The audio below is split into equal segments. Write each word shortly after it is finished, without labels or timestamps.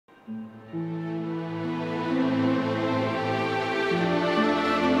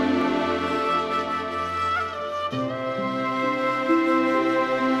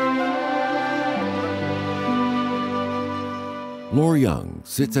Lower Young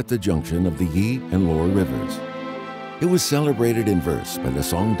sits at the junction of the Yi and Lower Rivers. It was celebrated in verse by the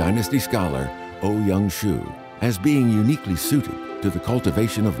Song Dynasty scholar O Young Shu as being uniquely suited to the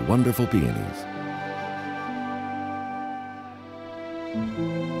cultivation of wonderful peonies.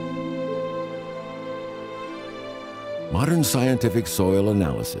 Modern scientific soil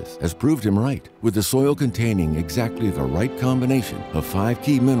analysis has proved him right, with the soil containing exactly the right combination of 5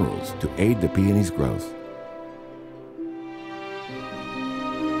 key minerals to aid the peony's growth.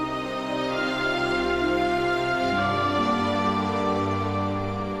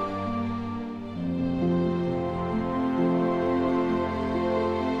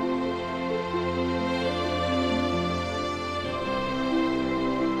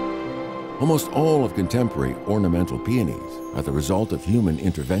 Almost all of contemporary ornamental peonies are the result of human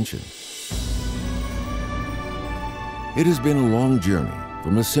intervention. It has been a long journey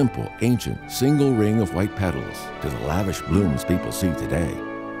from the simple, ancient, single ring of white petals to the lavish blooms people see today.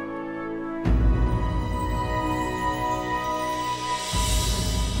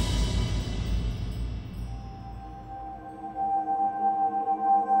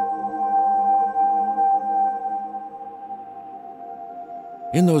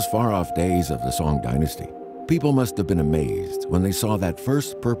 In those far-off days of the Song Dynasty, people must have been amazed when they saw that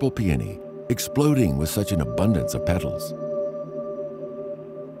first purple peony exploding with such an abundance of petals.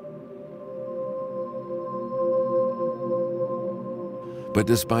 But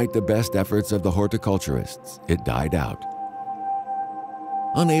despite the best efforts of the horticulturists, it died out.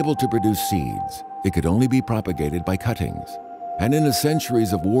 Unable to produce seeds, it could only be propagated by cuttings. And in the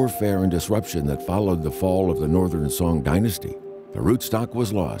centuries of warfare and disruption that followed the fall of the Northern Song Dynasty, the rootstock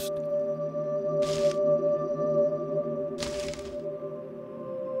was lost.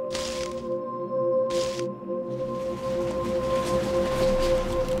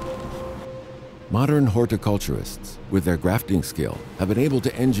 Modern horticulturists, with their grafting skill, have been able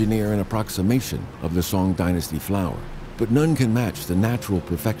to engineer an approximation of the Song Dynasty flower, but none can match the natural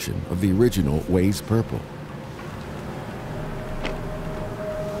perfection of the original Way's purple.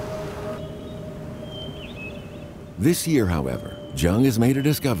 This year, however, Zheng has made a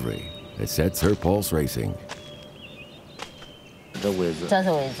discovery that sets her pulse racing. 这位置，这是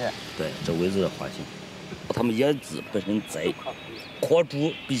位置，对，这位置的花型，它们叶子本身在壳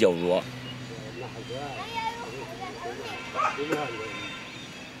柱比较弱。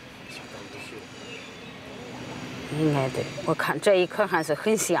应该对，我看这一颗还是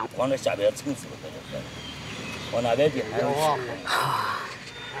很像。往这下边层次的就是，往那边地还有。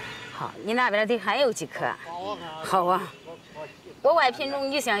好，你那边的还有几颗？好啊。 国外品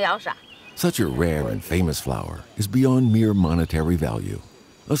种你想要啥？ Such a rare and famous flower is beyond mere monetary value.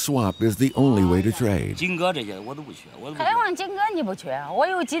 A swap is the only way to trade. 金鸽这些我都不缺，我都不缺。开往金鸽你不缺，我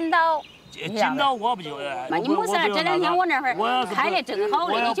有金刀。金刀我不缺。那你没事，这2天我那会儿开的正好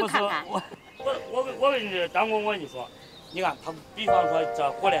的，你去看看。我跟你当过我跟你说，你看他比方说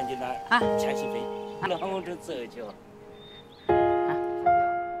这火链金丹啊，千禧飞，那我这这就。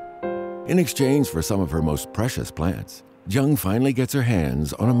 In exchange for some of her most precious plants, Zheng finally gets her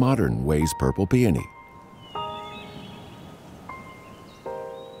hands on a modern Way's purple peony.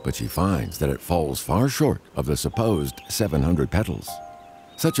 But she finds that it falls far short of the supposed 700 petals.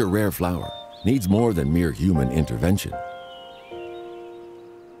 Such a rare flower needs more than mere human intervention.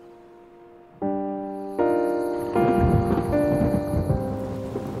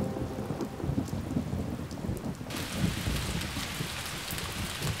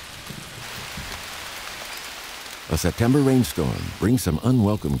 A September rainstorm brings some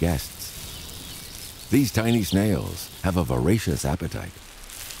unwelcome guests. These tiny snails have a voracious appetite.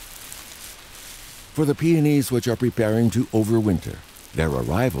 For the peonies which are preparing to overwinter, their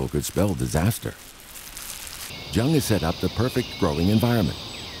arrival could spell disaster. Zheng has set up the perfect growing environment.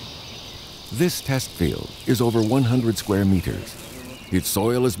 This test field is over 100 square meters. Its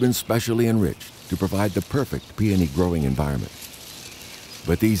soil has been specially enriched to provide the perfect peony growing environment.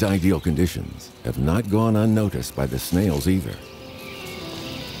 But these ideal conditions have not gone unnoticed by the snails either.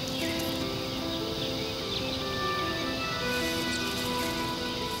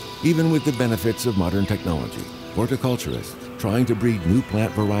 Even with the benefits of modern technology, horticulturists trying to breed new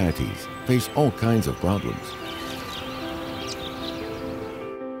plant varieties face all kinds of problems.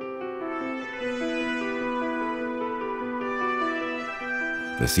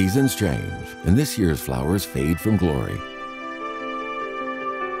 The seasons change, and this year's flowers fade from glory.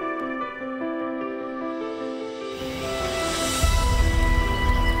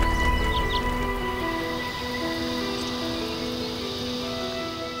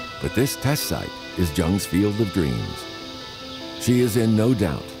 But this test site is Jung's field of dreams. She is in no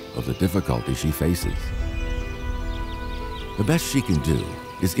doubt of the difficulty she faces. The best she can do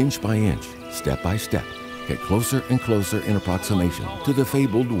is inch by inch, step by step, get closer and closer in approximation to the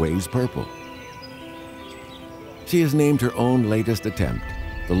fabled Ways Purple. She has named her own latest attempt,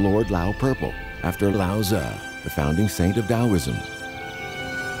 the Lord Lao Purple, after Lao Tzu, the founding saint of Taoism.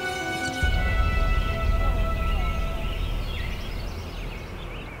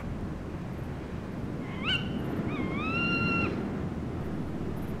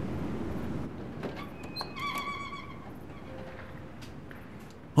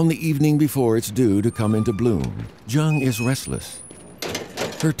 On the evening before it's due to come into bloom, Jung is restless.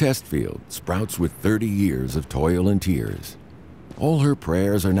 Her test field sprouts with 30 years of toil and tears. All her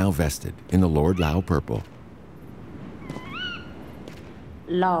prayers are now vested in the Lord Lao Purple.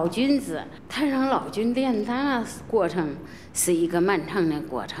 老君子，他让老君炼丹的过程是一个漫长的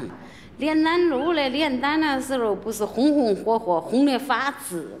过程。炼丹炉嘞，炼丹的时候不是红红火火、红的发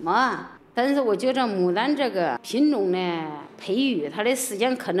紫吗？但是我觉着牡丹这个品种呢，培育它的时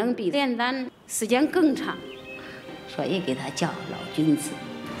间可能比炼丹时间更长，所以给它叫老君子。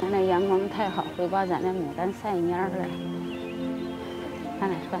咱那阳光太好，会把咱的牡丹晒蔫了。看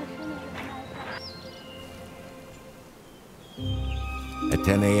来是吧？ At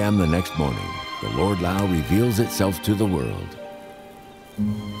 10 a.m. the next morning, the Lord Lao reveals itself to the world.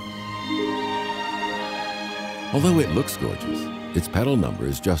 Although it looks gorgeous, its petal number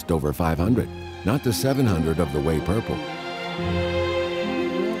is just over 500, not the 700 of the Way Purple.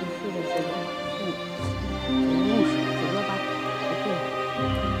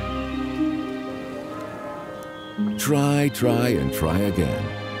 Try, and try again.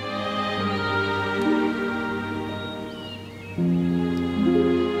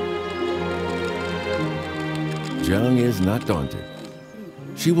 Jung is not daunted.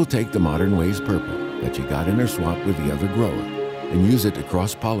 She will take the modern Ways Purple that she got in her swap with the other grower and use it to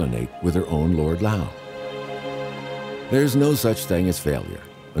cross-pollinate with her own Lord Lao. There's no such thing as failure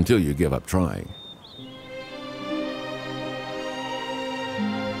until you give up trying.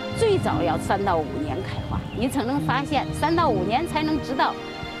 最早要3到5年开花，你才能发现3到5年才能知道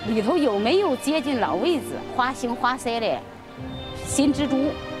里头有没有接近老位置、花形花色的新植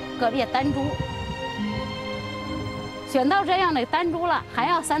株、个别单株。选到这样的单株了，还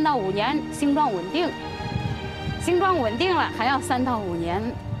要3到5年形状稳定，形状稳定了还要3到5年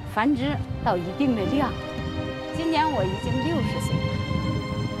繁殖到一定的量。今年我已经60岁了，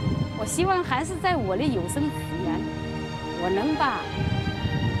我希望还是在我的有生之年，我能把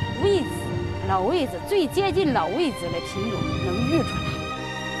位置、老位置最接近老位置的品种能育出来。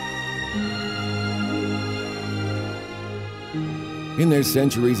 In their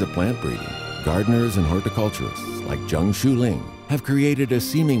centuries of plant breeding, gardeners and horticulturists like Zheng Shuling have created a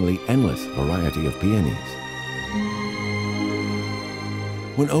seemingly endless variety of peonies.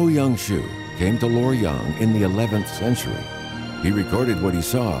 When Ouyang Shu came to Luoyang in the 11th century, he recorded what he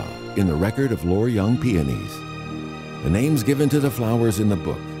saw in the record of Luoyang peonies. The names given to the flowers in the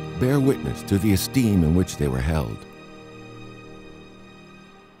book bear witness to the esteem in which they were held.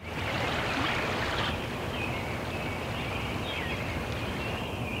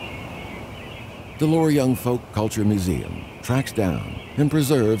 The Luoyang Folk Culture Museum tracks down and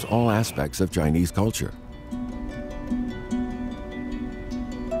preserves all aspects of Chinese culture.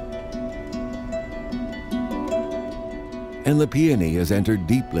 And the peony has entered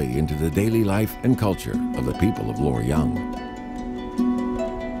deeply into the daily life and culture of the people of Luoyang.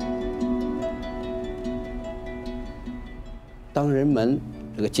 当人们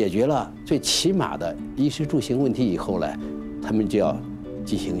这个解决了最起码的衣食住行问题以后呢，他们就要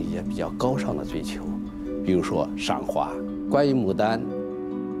进行一些比较高尚的追求，比如说赏花。关于牡丹，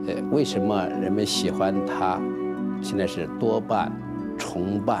为什么人们喜欢它？现在是多瓣、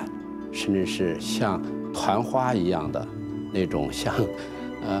重瓣，甚至是像团花一样的那种像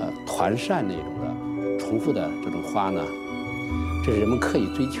团扇那种的重复的这种花呢？这是人们刻意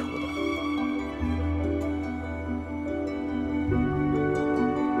追求的。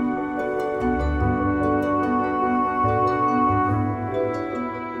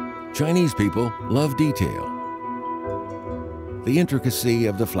 Chinese people love detail. The intricacy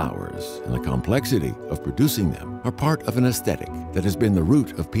of the flowers and the complexity of producing them are part of an aesthetic that has been the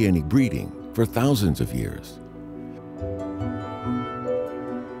root of peony breeding for thousands of years.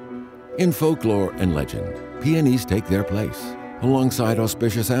 In folklore and legend, peonies take their place alongside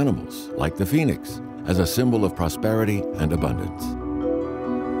auspicious animals like the phoenix as a symbol of prosperity and abundance.